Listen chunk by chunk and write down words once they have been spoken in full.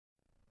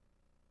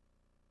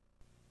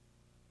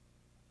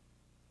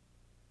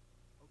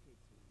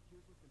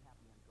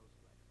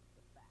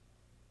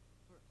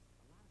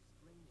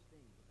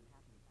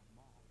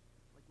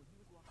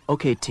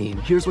Okay, team,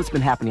 here's what's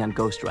been happening on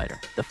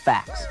Ghostwriter. The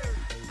facts.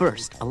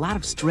 First, a lot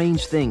of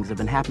strange things have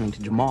been happening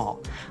to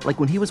Jamal. Like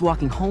when he was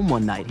walking home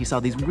one night, he saw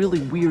these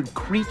really weird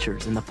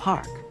creatures in the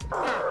park.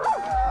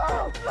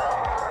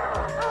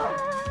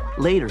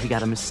 Later, he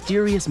got a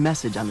mysterious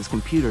message on his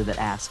computer that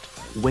asked,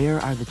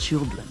 "Where are the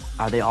children?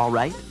 Are they all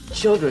right?"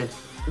 Children?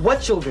 What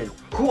children?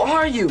 Who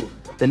are you?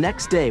 The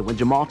next day, when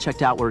Jamal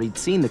checked out where he'd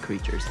seen the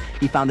creatures,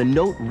 he found a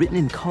note written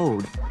in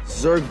code.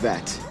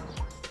 Zergvat.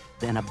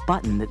 Then a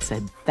button that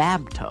said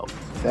THABTO.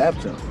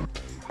 THABTO?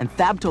 And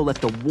THABTO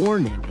left a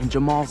warning in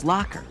Jamal's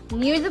locker.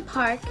 Near the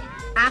park,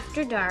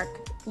 after dark,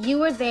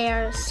 you are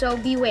there, so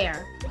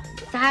beware.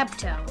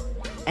 THABTO.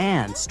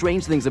 And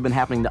strange things have been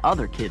happening to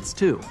other kids,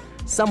 too.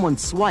 Someone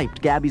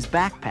swiped Gaby's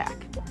backpack.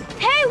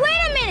 Hey,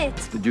 wait a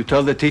minute! Did you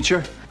tell the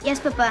teacher?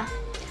 Yes, Papa.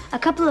 A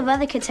couple of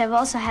other kids have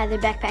also had their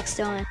backpacks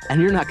stolen. And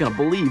you're not gonna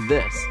believe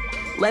this.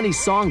 Lenny's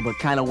songbook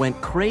kind of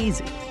went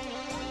crazy.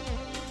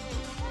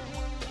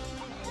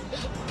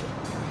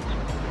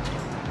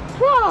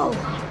 Whoa!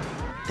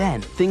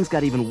 Then, things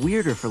got even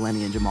weirder for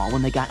Lenny and Jamal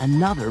when they got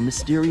another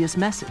mysterious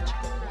message.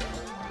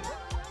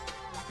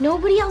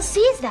 Nobody else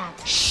sees that.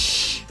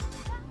 Shh!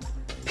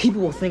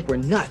 People will think we're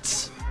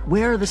nuts.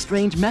 Where are the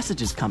strange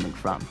messages coming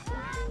from?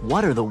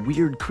 What are the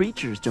weird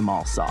creatures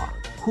Jamal saw?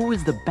 Who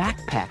is the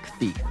backpack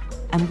thief?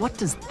 And what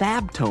does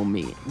THABTO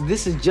mean?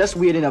 This is just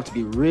weird enough to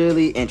be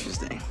really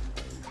interesting.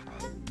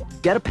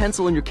 Get a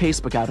pencil and your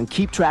casebook out and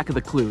keep track of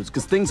the clues,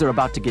 because things are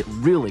about to get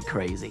really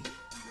crazy.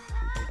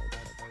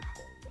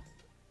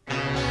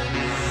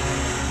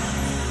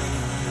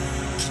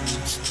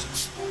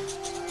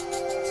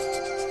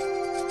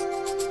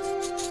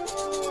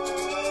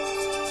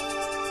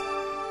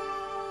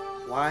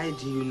 Why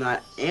do you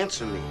not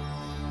answer me?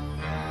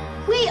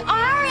 We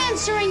are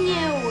answering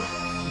you!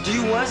 Do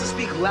you want us to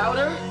speak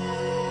louder?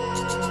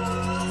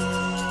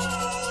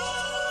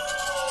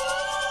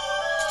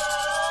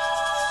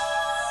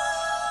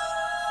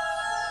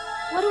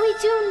 What do we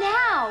do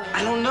now?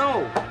 I don't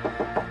know.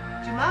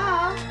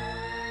 Jamal,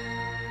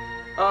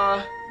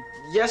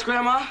 Yes,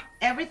 Grandma?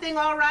 everything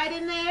all right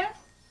in there?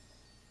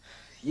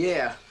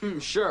 Yeah,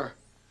 sure.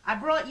 I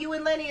brought you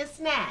and Lenny a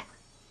snack.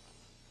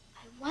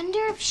 I wonder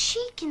if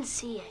she can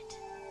see it.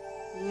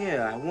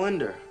 Yeah, I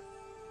wonder.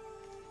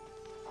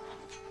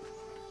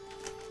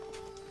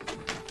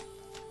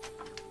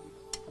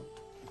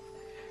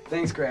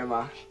 Thanks,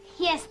 Grandma.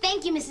 Yes,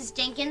 thank you, Mrs.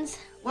 Jenkins.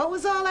 What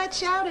was all that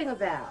shouting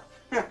about?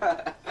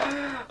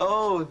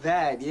 Oh,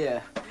 that,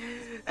 yeah.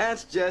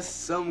 That's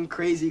just some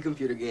crazy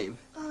computer game.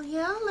 Oh,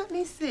 yeah? Let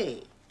me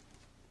see.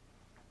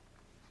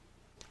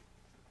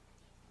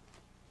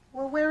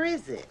 Well, where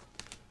is it?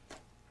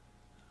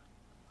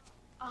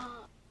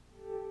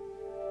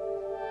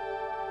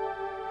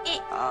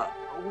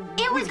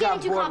 It was getting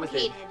too bored with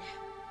it. complicated.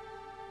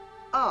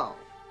 Oh.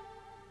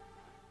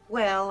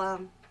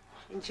 Well,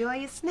 enjoy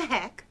your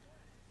snack.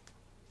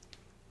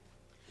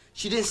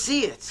 She didn't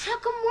see it. How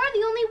come we're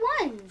the only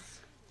ones?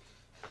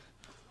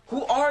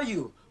 Who are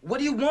you? What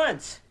do you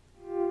want?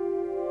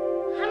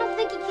 I don't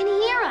think he can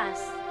hear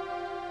us.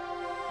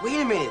 Wait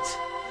a minute.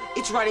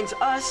 It's writing to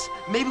us.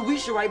 Maybe we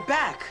should write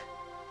back.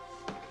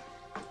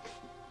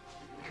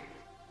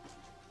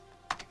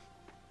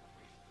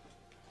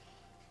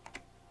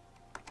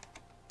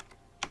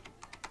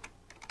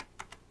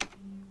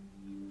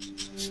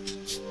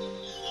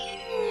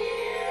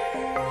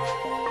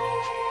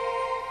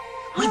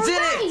 We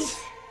did it!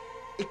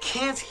 It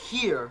can't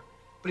hear,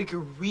 but it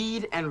can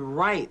read and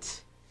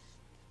write.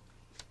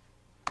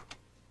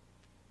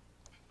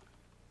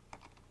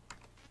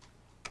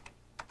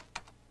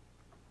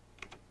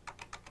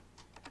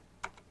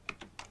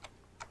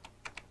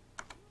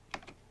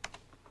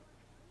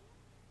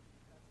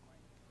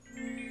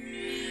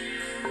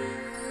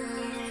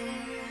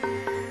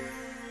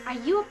 Are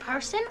you a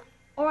person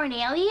or an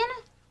alien?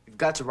 You've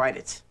got to write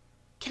it.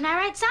 Can I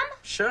write some?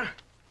 Sure.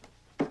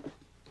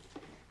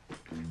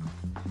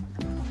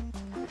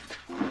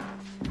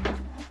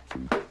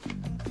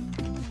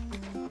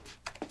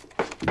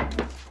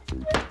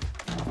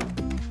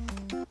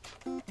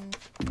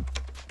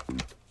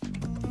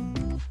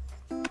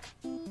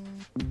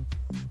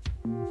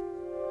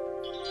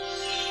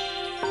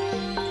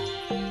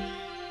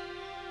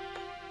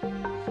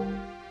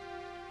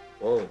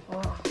 Whoa.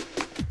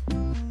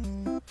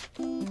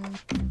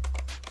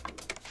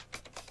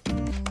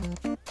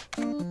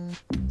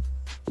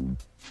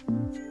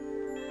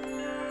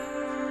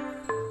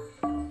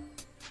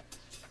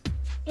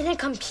 In a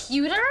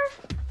computer?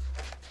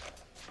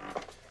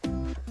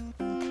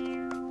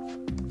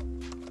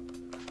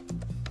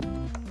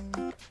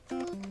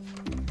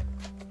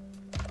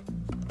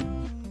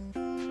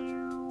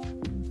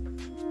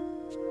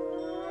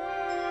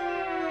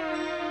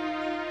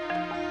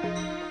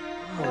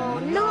 Oh,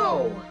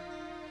 no!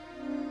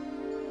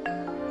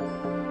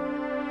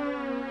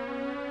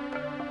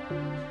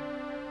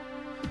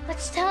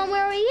 Let's tell him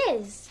where he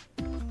is.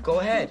 Go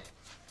ahead.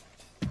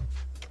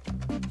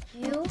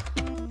 You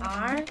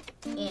are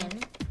in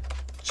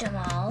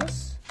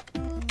Jamal's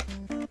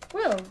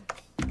room.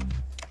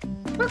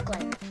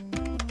 Brooklyn.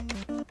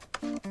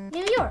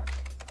 York.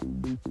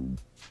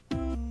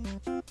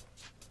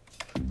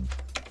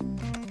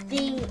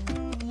 The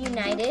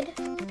United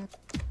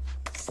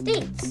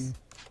States.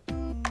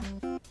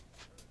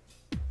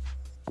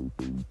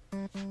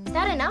 Is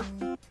that enough?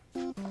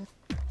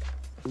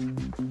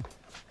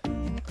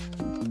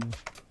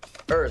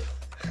 Earth.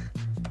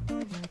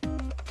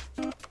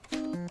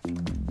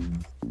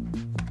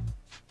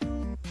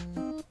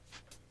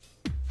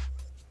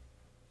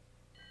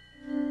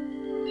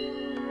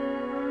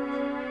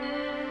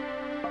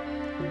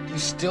 You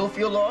still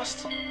feel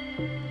lost?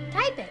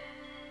 Type it.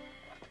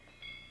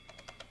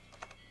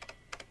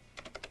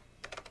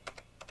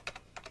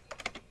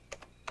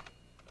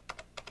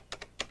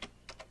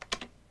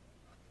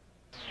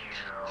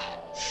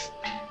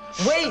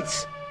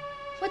 Wait!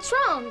 What's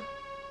wrong?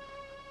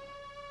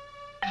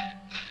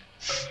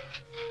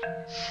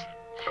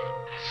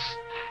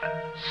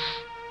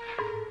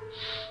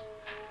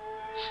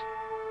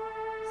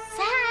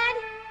 Sad?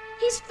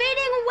 He's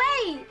fading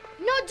away.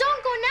 No,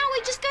 don't go now.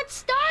 We just got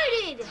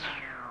started.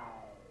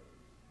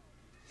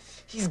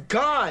 He's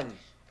gone.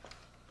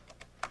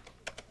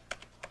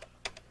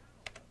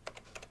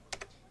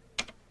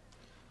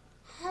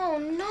 Oh,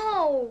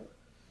 no.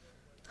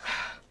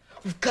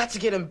 We've got to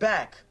get him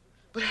back.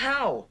 But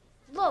how?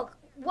 Look,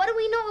 what do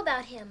we know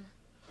about him?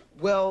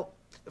 Well,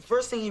 the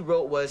first thing he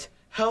wrote was,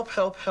 help,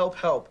 help, help,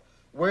 help.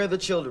 Where are the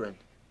children?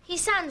 He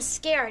sounds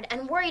scared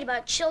and worried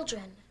about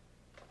children.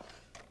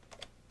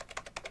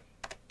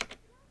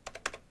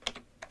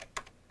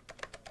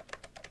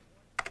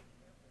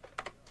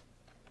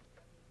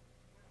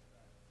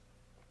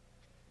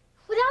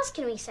 What else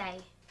can we say?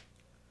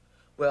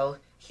 Well,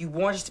 he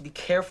warned us to be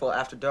careful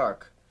after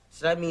dark.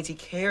 So that means he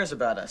cares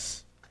about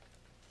us.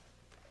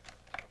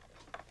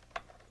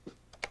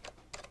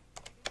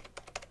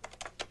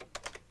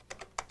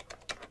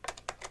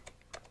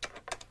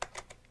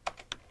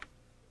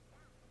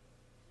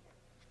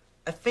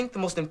 I think the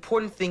most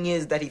important thing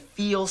is that he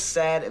feels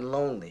sad and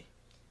lonely.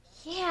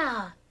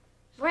 Yeah.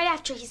 Right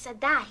after he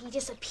said that, he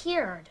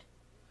disappeared.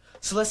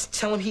 So let's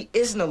tell him he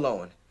isn't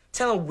alone.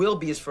 Tell him we'll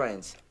be his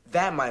friends.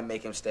 That might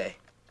make him stay.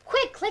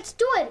 Quick, let's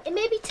do it. It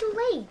may be too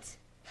late.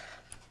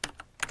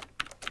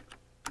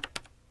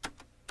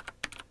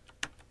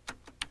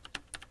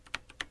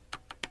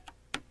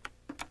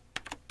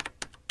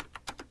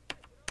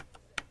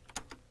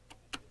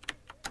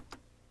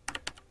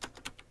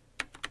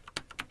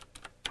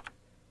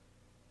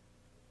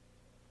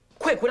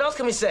 Quick, what else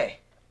can we say?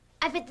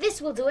 I bet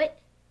this will do it.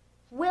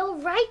 We'll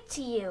write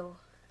to you.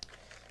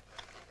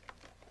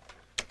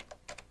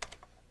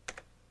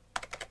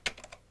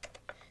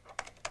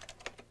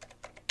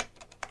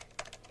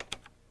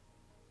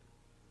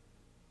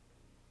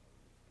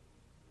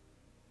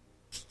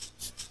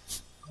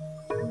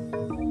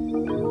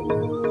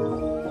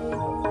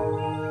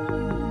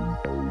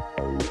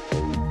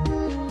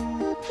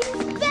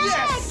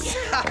 Yes!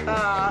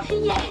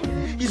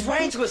 Yes! He's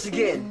writing to us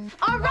again.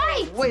 All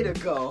right! Way to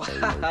go.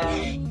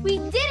 We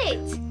did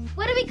it!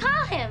 What do we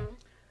call him?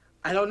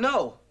 I don't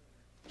know.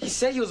 He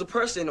said he was a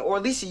person, or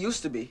at least he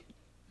used to be.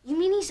 You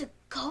mean he's a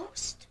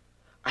ghost?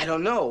 I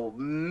don't know.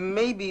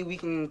 Maybe we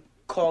can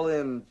call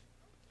him,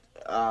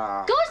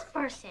 Ghost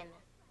person.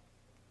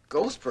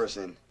 Ghost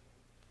person.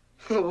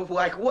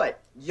 Like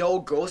what? Yo,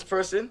 ghost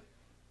person?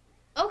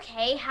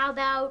 Okay, how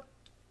about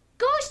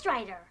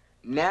Ghostwriter?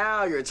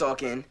 Now you're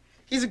talking.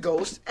 He's a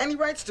ghost, and he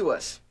writes to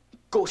us.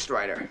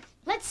 Ghostwriter.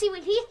 Let's see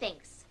what he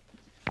thinks.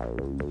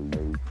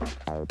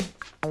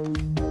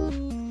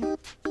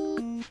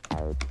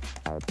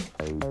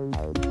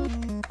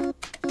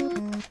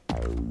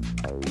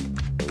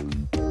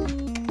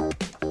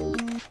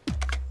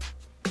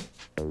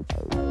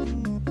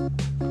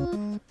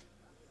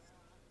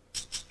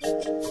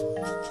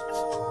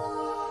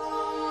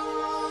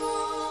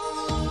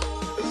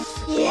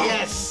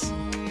 Yes!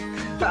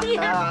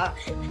 Yeah.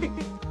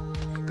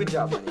 Good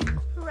job, Lenny.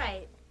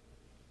 Right.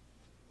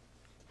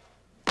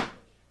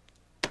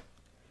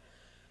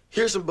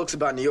 Here's some books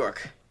about New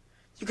York.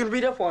 You can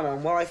read up on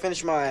them while I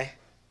finish my...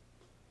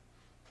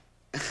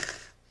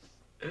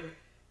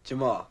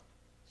 Jamal,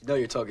 you know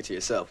you're talking to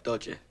yourself,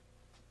 don't you?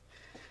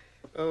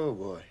 Oh,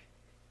 boy.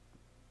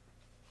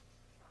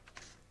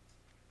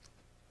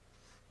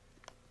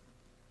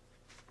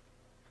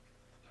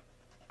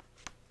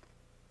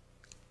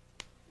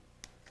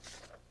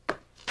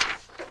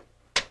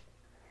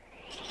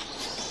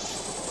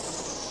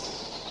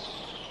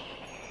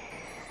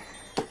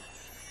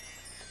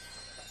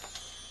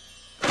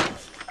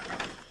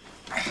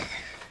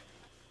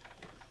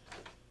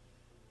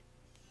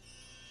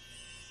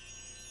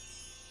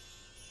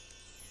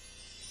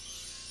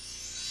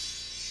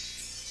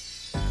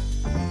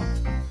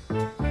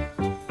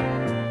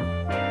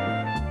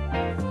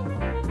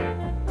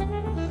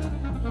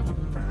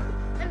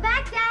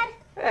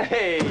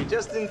 Hey,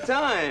 just in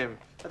time.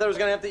 I thought I was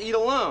gonna have to eat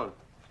alone.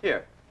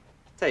 Here,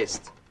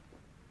 taste.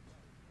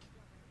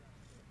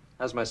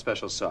 How's my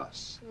special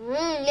sauce?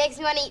 Makes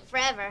me want to eat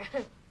forever.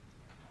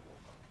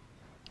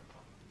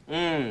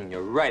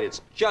 You're right.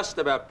 It's just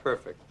about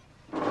perfect.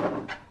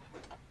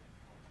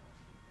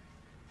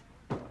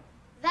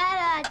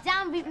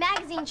 Downbeat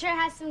magazine sure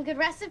has some good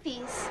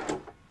recipes.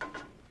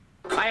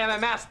 I am a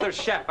master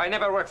chef. I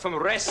never work from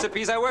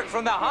recipes. I work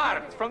from the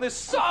heart, from the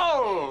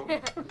soul.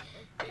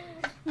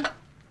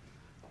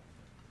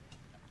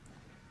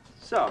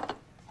 So,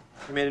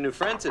 you made a new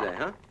friend today,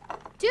 huh?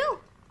 Do?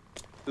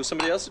 Was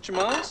somebody else at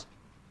Jamal's?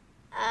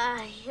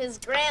 His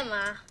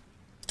grandma.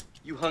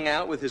 You hung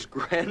out with his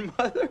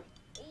grandmother?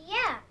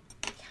 Yeah,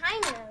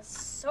 kinda,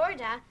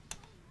 sorta.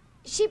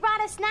 She brought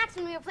us snacks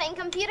when we were playing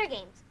computer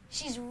games.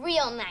 She's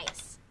real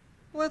nice.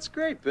 Well, that's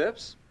great,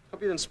 Bips.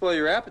 Hope you didn't spoil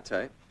your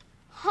appetite.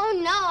 Oh,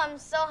 no, I'm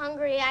so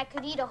hungry I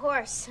could eat a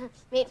horse.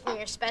 Made from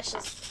your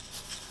specials.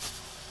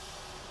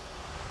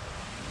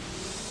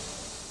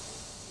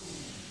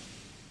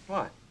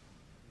 What?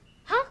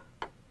 Huh?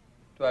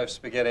 Do I have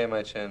spaghetti on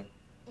my chin?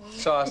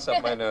 Sauce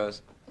up my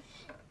nose.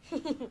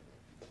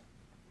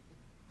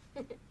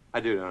 I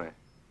do, don't I?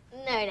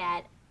 No,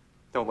 Dad.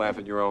 Don't laugh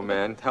at your own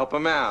man. Help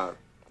him out.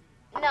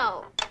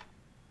 No,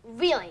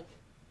 really.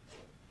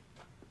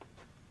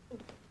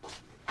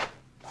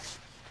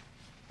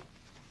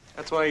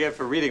 That's what I get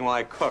for reading while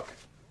I cook.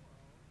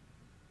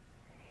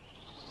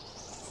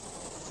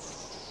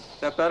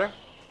 Is that better?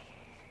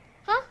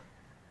 Huh?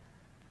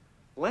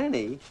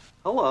 Lenny,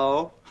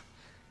 hello.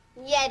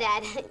 Yeah,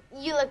 Dad.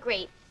 You look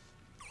great.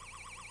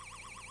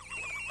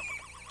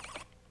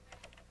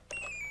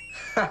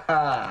 Ha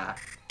ha.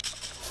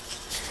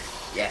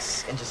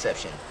 Yes,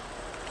 interception.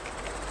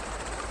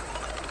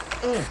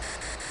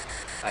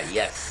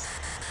 Yes.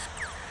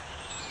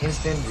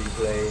 Instant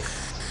replay.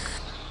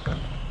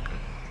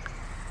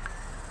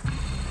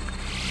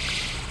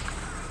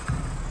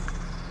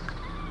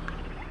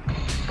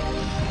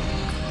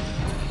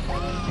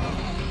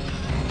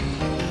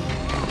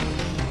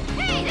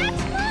 Hey,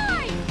 that's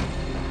mine!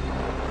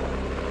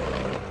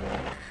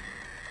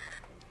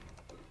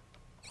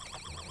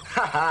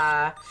 Ha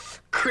ha.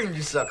 Creamed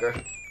you, sucker.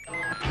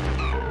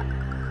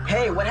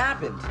 Hey, what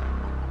happened?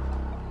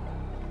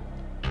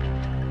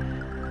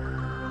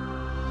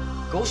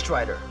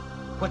 Ghostwriter.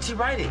 What's he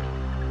writing?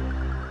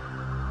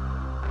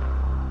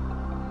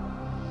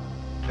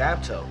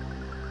 THABTO.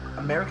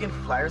 American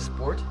Flyer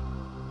Sport?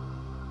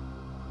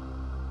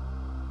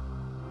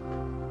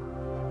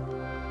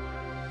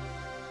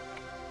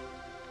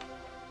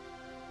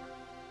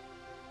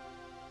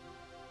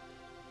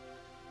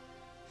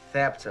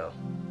 THABTO.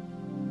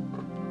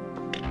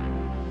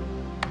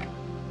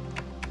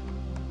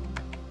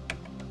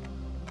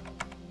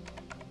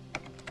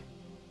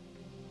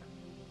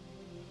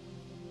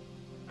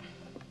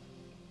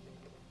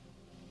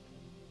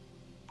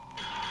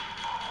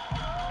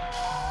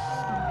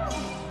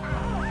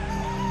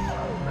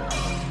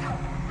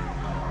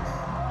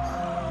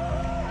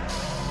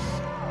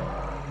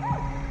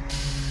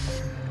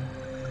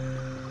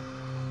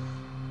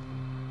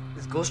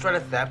 Is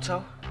Ghostwriter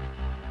THABTO?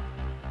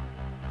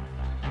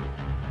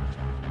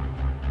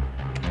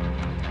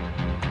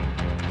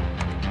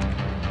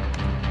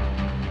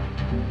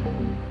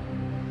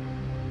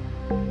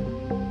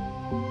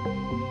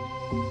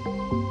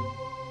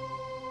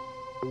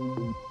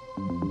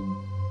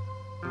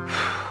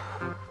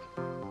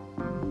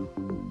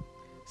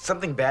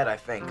 Something bad, I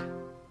think.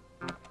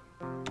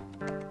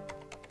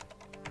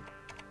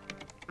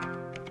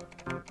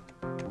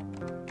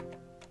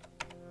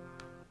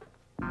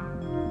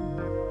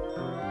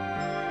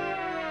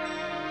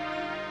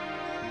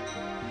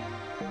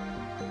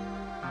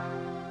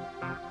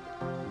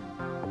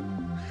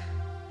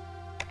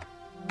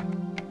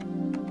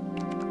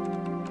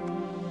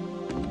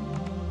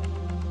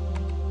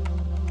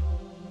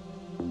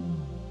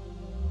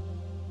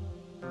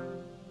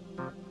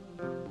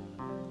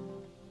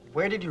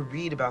 Where did you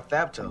read about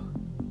THABTO?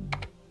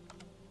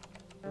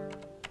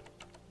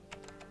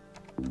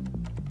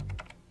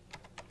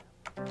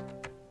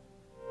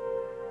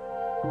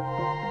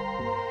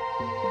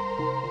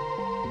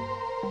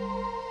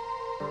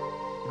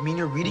 You mean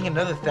you're reading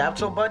another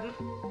THABTO button?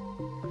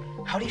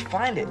 How do you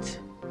find it?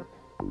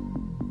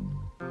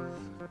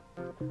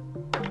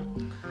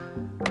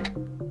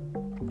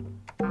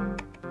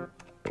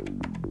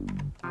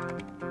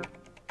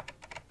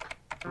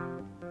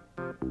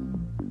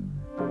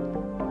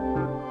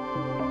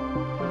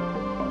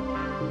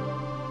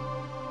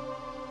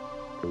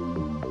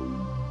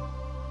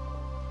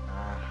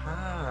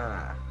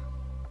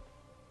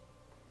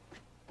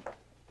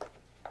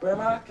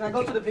 Grandma, can I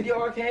go to the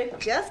video arcade?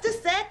 Just a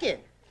second.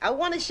 I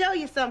want to show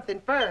you something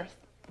first.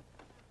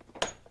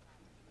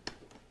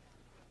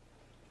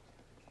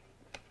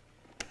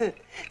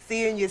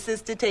 Seeing your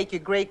sister take your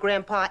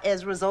great-grandpa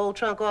Ezra's old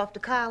trunk off to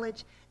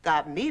college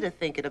got me to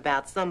thinking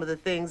about some of the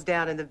things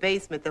down in the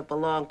basement that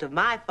belonged to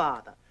my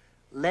father,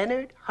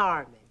 Leonard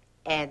Harmon.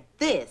 And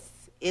this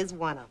is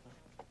one of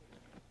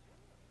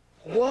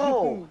them.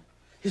 Whoa!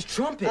 His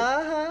trumpet.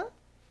 Uh-huh.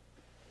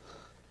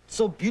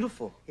 So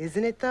beautiful.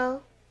 Isn't it,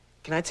 though?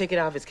 Can I take it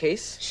out of its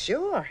case?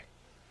 Sure.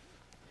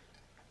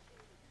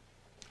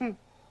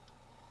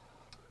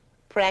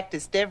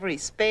 Practiced every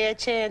spare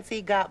chance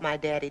he got, my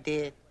daddy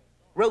did.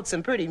 Wrote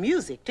some pretty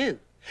music, too.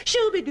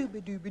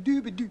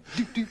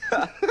 Shooby-dooby-dooby-dooby-doo-doo-doo.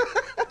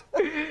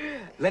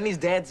 Lenny's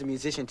dad's a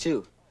musician,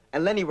 too.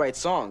 And Lenny writes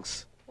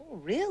songs. Oh,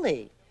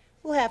 really?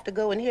 We'll have to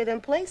go and hear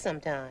them play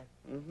sometime.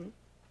 Mm-hmm.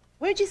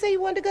 Where'd you say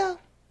you wanted to go?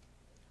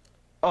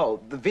 Oh,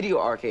 the video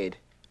arcade.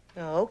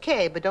 Oh,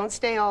 okay, but don't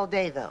stay all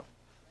day, though.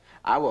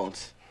 I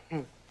won't.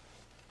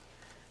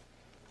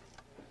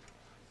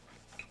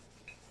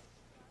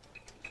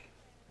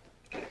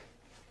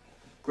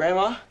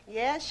 Grandma?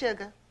 Yeah,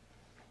 sugar.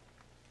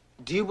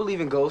 Do you believe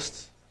in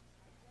ghosts?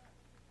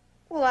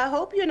 Well, I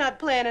hope you're not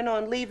planning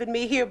on leaving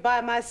me here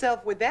by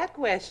myself with that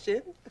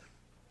question.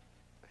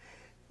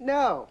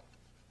 No,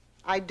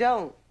 I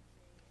don't.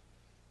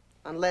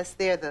 Unless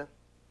they're the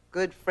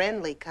good,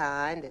 friendly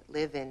kind that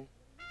live in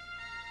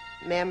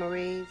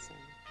memories and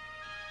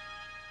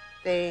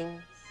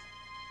things.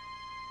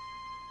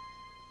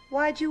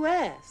 Why'd you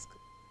ask?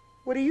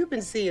 What have you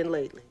been seeing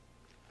lately?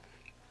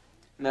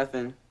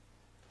 Nothing.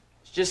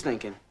 Just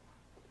thinking.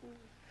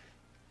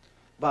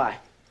 Bye.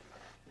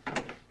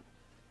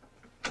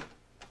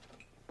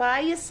 By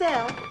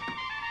yourself.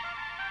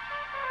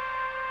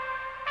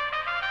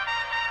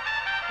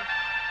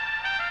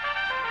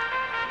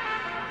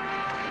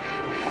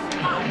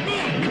 Oh,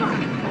 man, come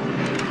on.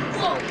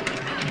 Whoa.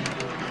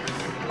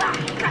 Ah,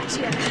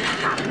 gotcha.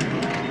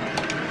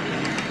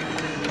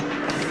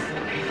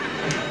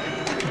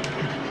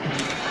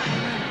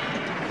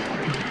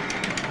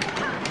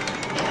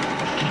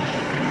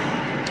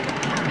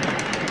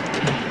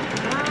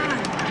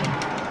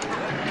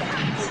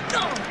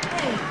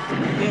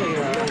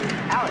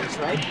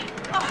 Right?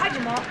 Oh, hi,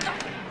 Jamal.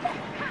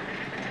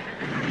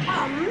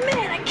 Oh,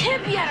 man, I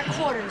can't be out of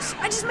quarters.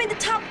 I just made the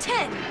top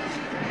 10.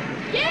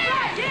 Yeah!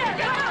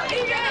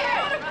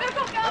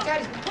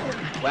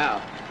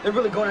 Wow, they're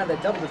really going at the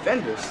double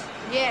defenders.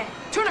 Yeah,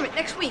 tournament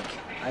next week.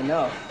 I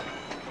know.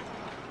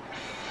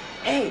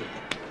 Hey,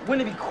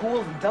 wouldn't it be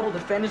cool if the double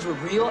defenders were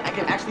real and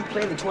could actually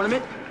play in the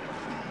tournament?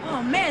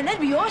 Oh, man, that'd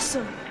be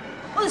awesome.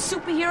 All the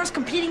superheroes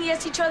competing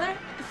against each other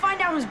to find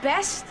out who's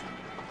best.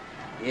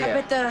 Yeah.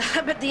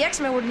 I bet the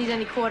X-Men wouldn't need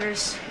any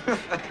quarters.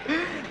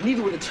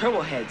 Neither would the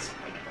Turbo Heads.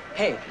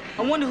 Hey,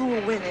 I wonder who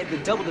will win if the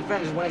double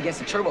defenders went against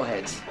the Turbo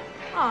Heads.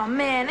 Oh,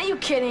 man, are you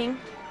kidding?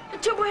 The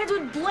Turbo Heads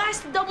would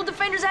blast the double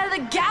defenders out of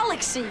the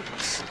galaxy.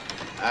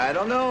 I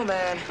don't know,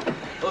 man.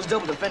 Those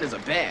double defenders are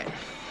bad.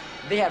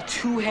 They have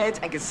 2 heads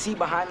and can see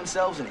behind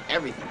themselves and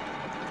everything.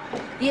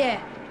 Yeah,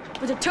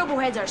 but the Turbo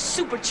Heads are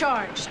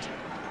supercharged.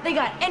 They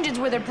got engines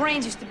where their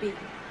brains used to be,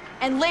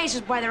 and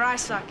lasers by their eye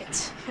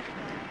sockets.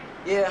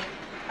 Yeah,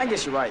 I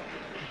guess you're right.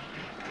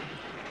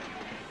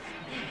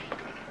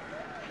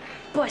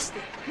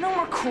 Busted. No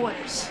more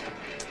quarters.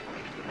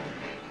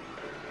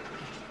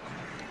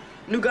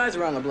 New guys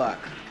around the block.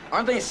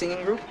 Aren't they a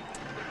singing group?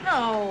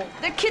 No,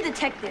 they're kid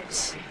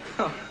detectives.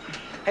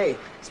 Hey,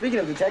 speaking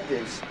of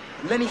detectives,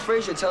 Lenny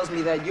Frazier tells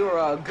me that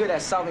you're good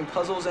at solving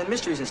puzzles and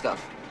mysteries and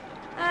stuff.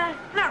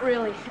 Not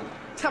really.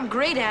 I'm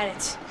great at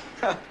it.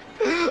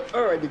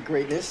 All right, the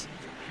greatness.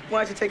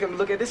 Why don't you take a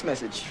look at this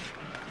message?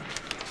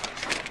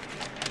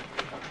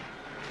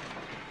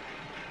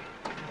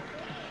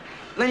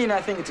 Lenny and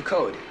I think it's a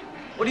code.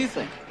 What do you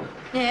think?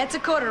 Yeah, it's a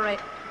code, all right.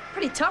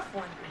 Pretty tough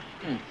one.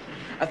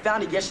 I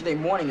found it yesterday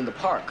morning in the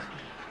park.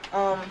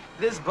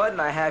 This button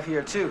I have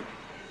here, too.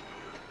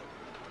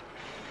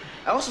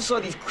 I also saw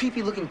these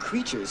creepy-looking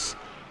creatures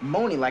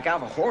moaning like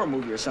out of a horror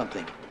movie or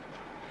something.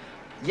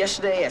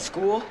 Yesterday at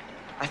school,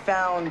 I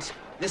found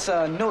this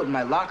note in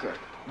my locker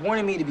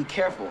warning me to be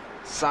careful.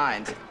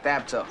 Signed,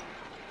 THABTO.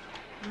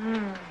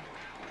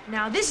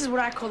 Now, this is what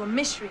I call a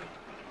mystery.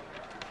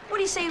 What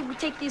do you say we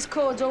take these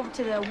codes over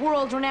to the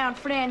world-renowned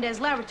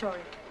Fernandez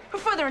laboratory for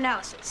further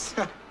analysis?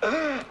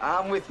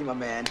 I'm with you, my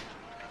man.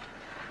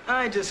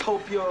 I just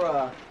hope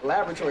your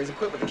laboratory is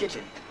equipped with a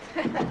kitchen.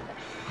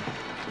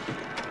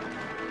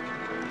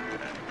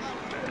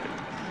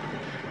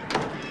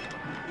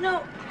 You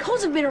know,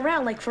 codes have been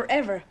around like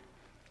forever.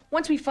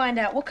 Once we find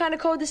out what kind of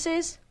code this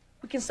is,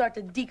 we can start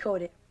to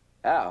decode it.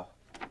 How?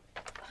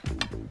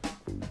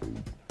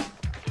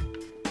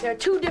 There are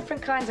 2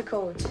 different kinds of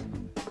codes.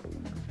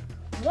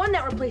 One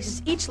that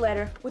replaces each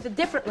letter with a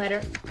different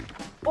letter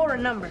or a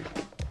number.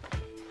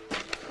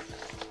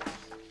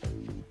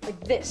 Like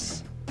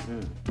this.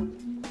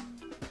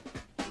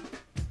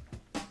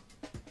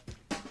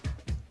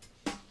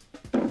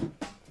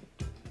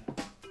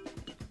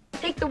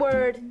 Take the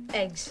word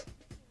eggs.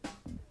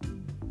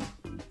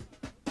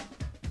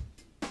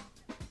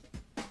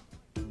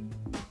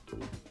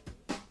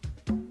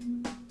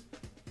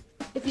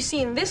 If you see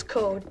in this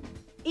code,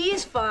 E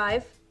is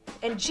 5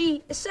 and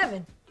G is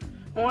 7.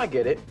 Oh, I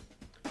get it.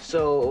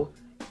 So,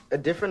 a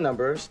different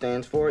number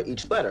stands for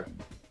each letter.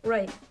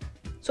 Right.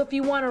 So if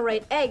you want to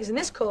write eggs in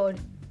this code,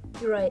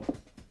 you write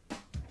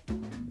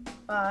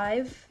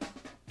 5,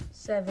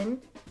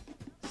 7,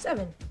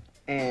 7.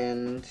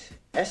 And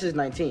S is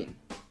 19.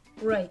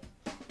 Right.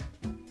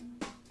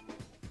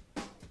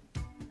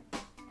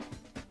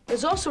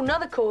 There's also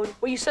another code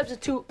where you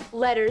substitute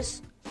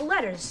letters for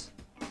letters.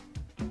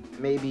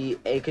 Maybe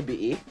A could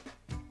be E?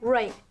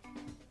 Right.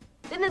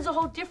 Then there's a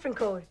whole different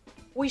code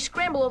where you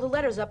scramble all the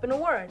letters up in a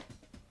word.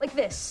 Like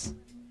this.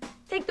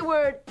 Take the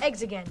word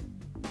eggs again.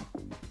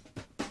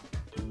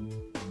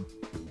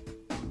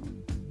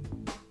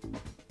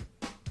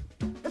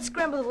 Let's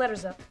scramble the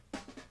letters up.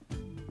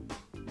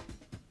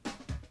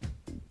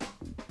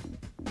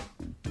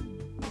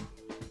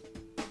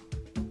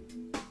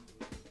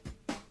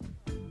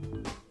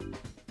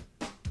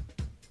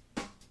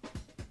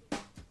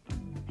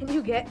 And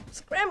you get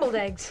scrambled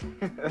eggs.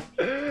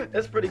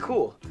 That's pretty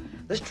cool.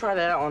 Let's try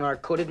that out on our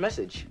coded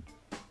message.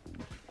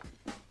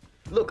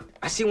 Look,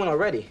 I see one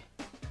already.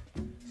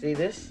 See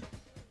this?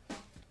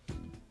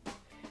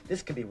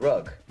 This could be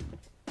rug.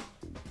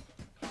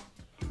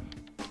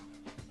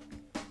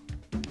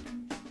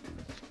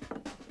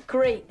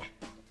 Great.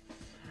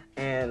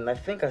 And I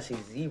think I see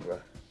zebra.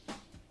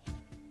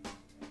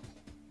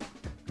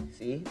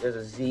 See, there's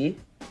a Z,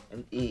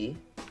 an E,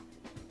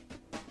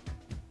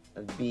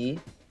 a B,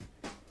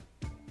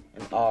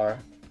 an R,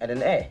 and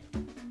an A.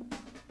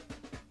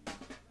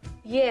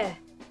 Yeah,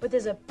 but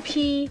there's a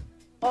P,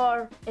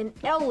 R, and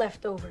L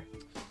left over.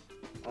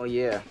 Oh,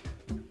 yeah.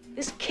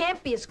 This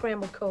can't be a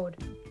scrambled code.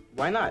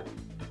 Why not?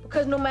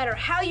 Because no matter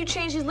how you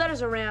change these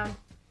letters around,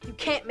 you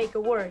can't make a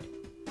word.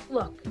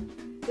 Look,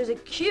 there's a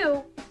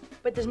Q,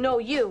 but there's no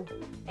U.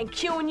 And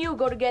Q and U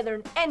go together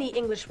in any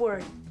English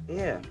word.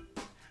 Yeah,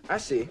 I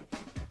see.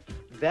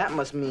 That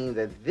must mean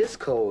that this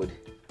code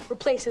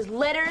Replaces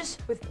letters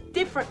with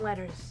different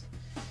letters.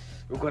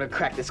 We're gonna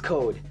crack this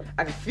code.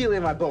 I can feel it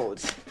in my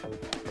bones.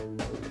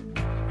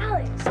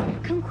 Alex,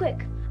 come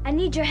quick. I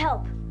need your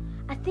help.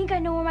 I think I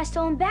know where my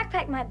stolen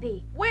backpack might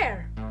be.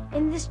 Where?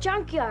 In this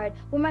junkyard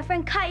where my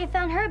friend Katya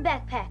found her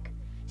backpack.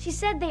 She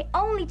said they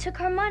only took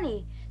her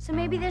money, so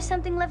maybe there's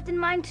something left in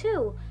mine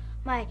too.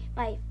 My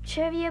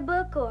trivia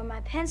book or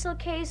my pencil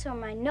case or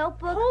my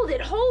notebook.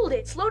 Hold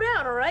it. Slow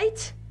down, all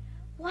right?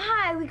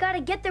 Why? We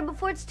gotta get there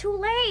before it's too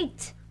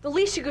late. The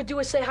least you could do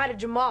is say hi to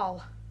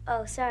Jamal.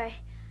 Oh, sorry.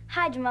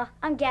 Hi, Jamal.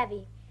 I'm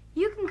Gaby.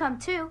 You can come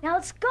too. Now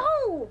let's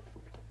go!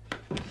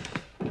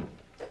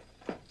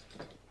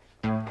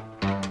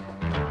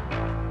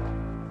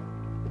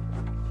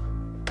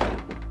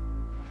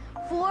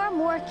 Four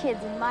more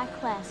kids in my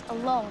class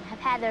alone have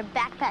had their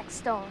backpacks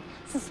stolen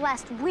since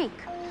last week.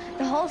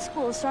 The whole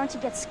school is starting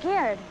to get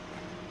scared.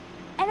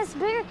 And it's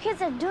bigger kids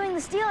that are doing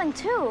the stealing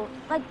too,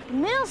 like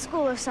middle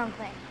school or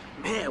something.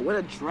 Man, what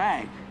a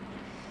drag.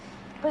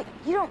 But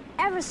you don't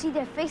ever see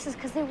their faces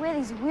because they wear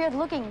these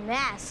weird-looking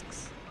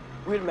masks.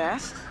 Weird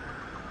masks?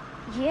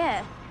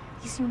 Yeah.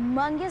 These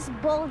humongous,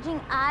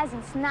 bulging eyes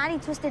and snotty,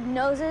 twisted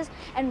noses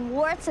and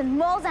warts and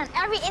moles on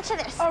every inch of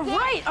their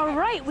skin. All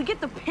right. We get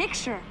the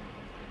picture.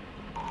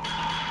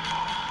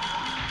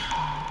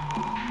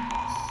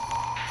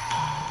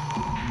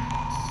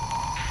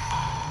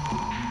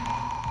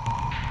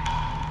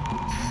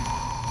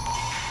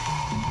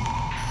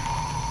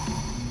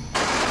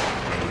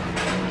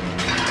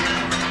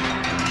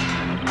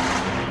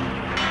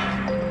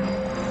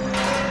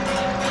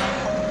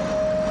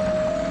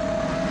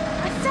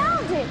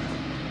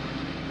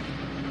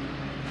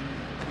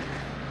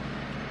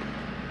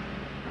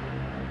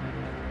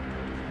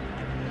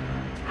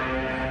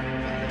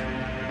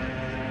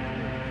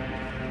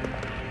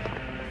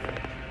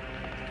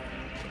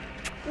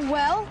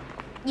 Well,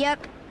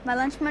 yep, my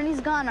lunch money's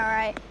gone, all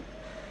right.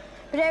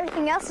 But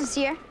everything else is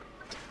here.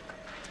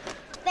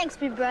 Thanks,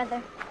 big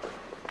brother.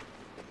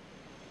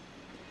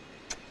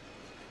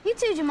 You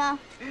too, Jamal.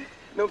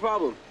 No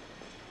problem.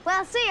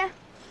 Well, see ya.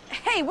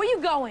 Hey, where you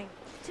going?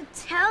 To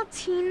tell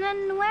Tina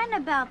Nguyen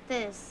about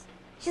this.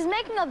 She's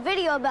making a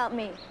video about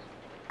me.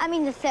 I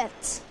mean the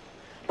thefts.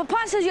 But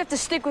Pa says you have to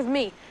stick with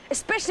me,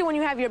 especially when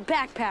you have your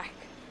backpack.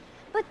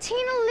 But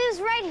Tina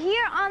lives right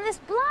here on this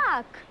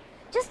block.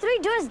 Just 3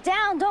 doors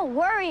down. Don't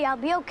worry, I'll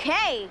be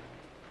okay.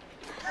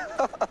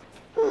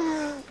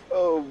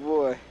 Oh,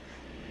 boy.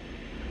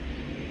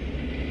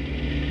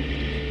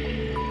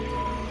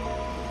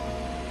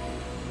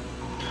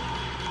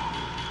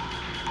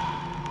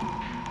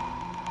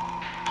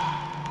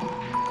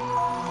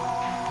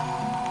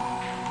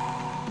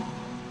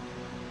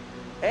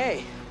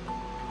 Hey.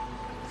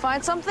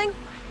 Find something?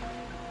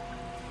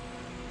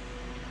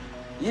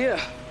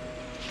 Yeah.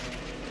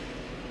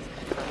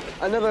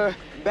 Another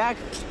backpack.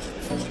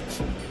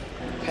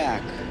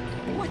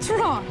 What's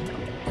wrong?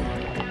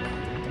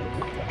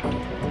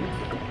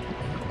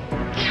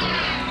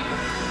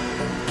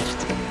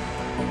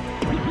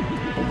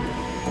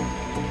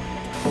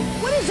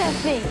 What is that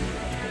thing?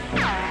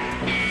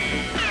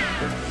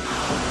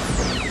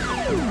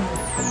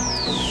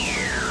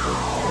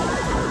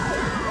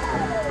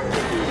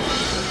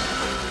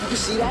 You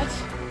see that?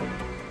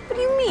 What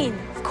do you mean?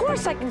 Of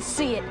course I can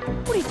see it.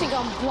 What do you think,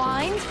 I'm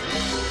blind?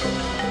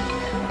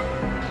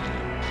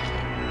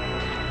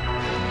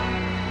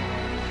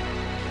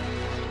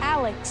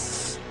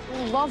 Alex,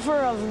 lover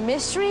of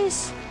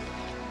mysteries?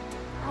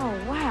 Oh,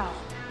 wow.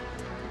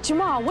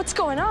 Jamal, what's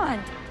going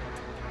on?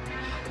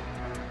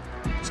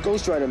 It's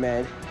Ghostwriter,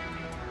 man.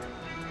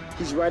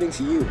 He's writing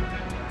to you.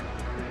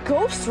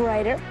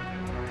 Ghostwriter?